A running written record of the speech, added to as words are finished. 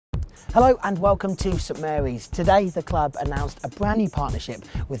Hello and welcome to St Mary's. Today the club announced a brand new partnership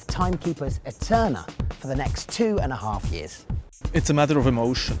with Timekeeper's Eterna for the next 2.5 years. It's a matter of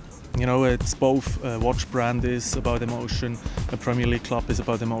emotion. You know, it's both a watch brand is about emotion, a Premier League club is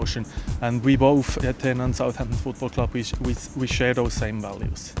about emotion, and we both, Eterna and Southampton Football Club, we share those same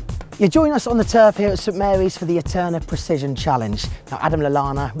values. You join us on the turf here at St Mary's for the Eterna Precision Challenge. Now Adam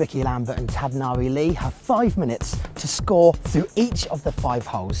Lallana, Rickie, Lambert and Tadanari have 5 minutes to score through each of the 5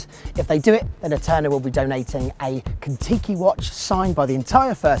 holes. If they do it, then Eterna will be donating a Kentucky watch signed by the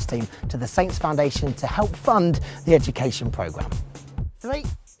entire first team to the Saints Foundation to help fund the education programme. 3,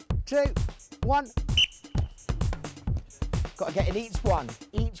 2, 1. Got to get in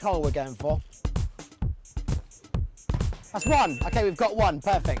each hole we're going for. That's 1. Okay, we've got 1.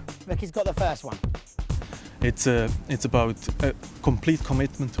 Perfect. Rickie's got the first one. It's about a complete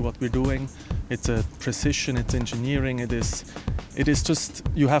commitment to what we're doing. It's a precision. It's engineering. It is just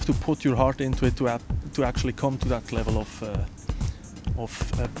you have to put your heart into it to actually come to that level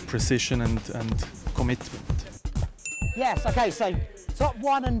of precision and commitment. Yes. Okay. So top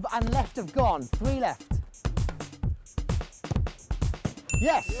 1 and left have gone. 3 left.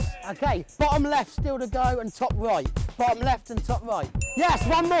 Yes. Okay. Bottom left still to go and top right. Bottom left and top right. Yes,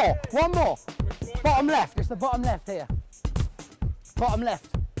 one more. Bottom left, it's the bottom left here. Bottom left.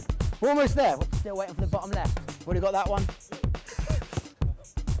 We're almost there. Still waiting for the bottom left. Already got that one.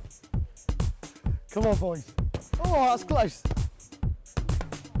 Come on, boys. Oh, that's close.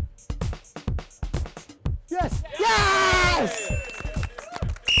 Yes! Yes!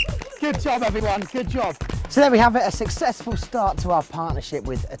 Good job, everyone, good job. So there we have it, a successful start to our partnership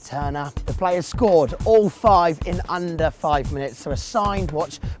with Eterna. The players scored all 5 in under 5 minutes, so a signed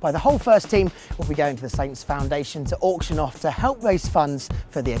watch by the whole first team will be going to the Saints Foundation to auction off to help raise funds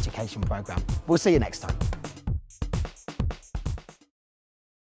for the education programme. We'll see you next time.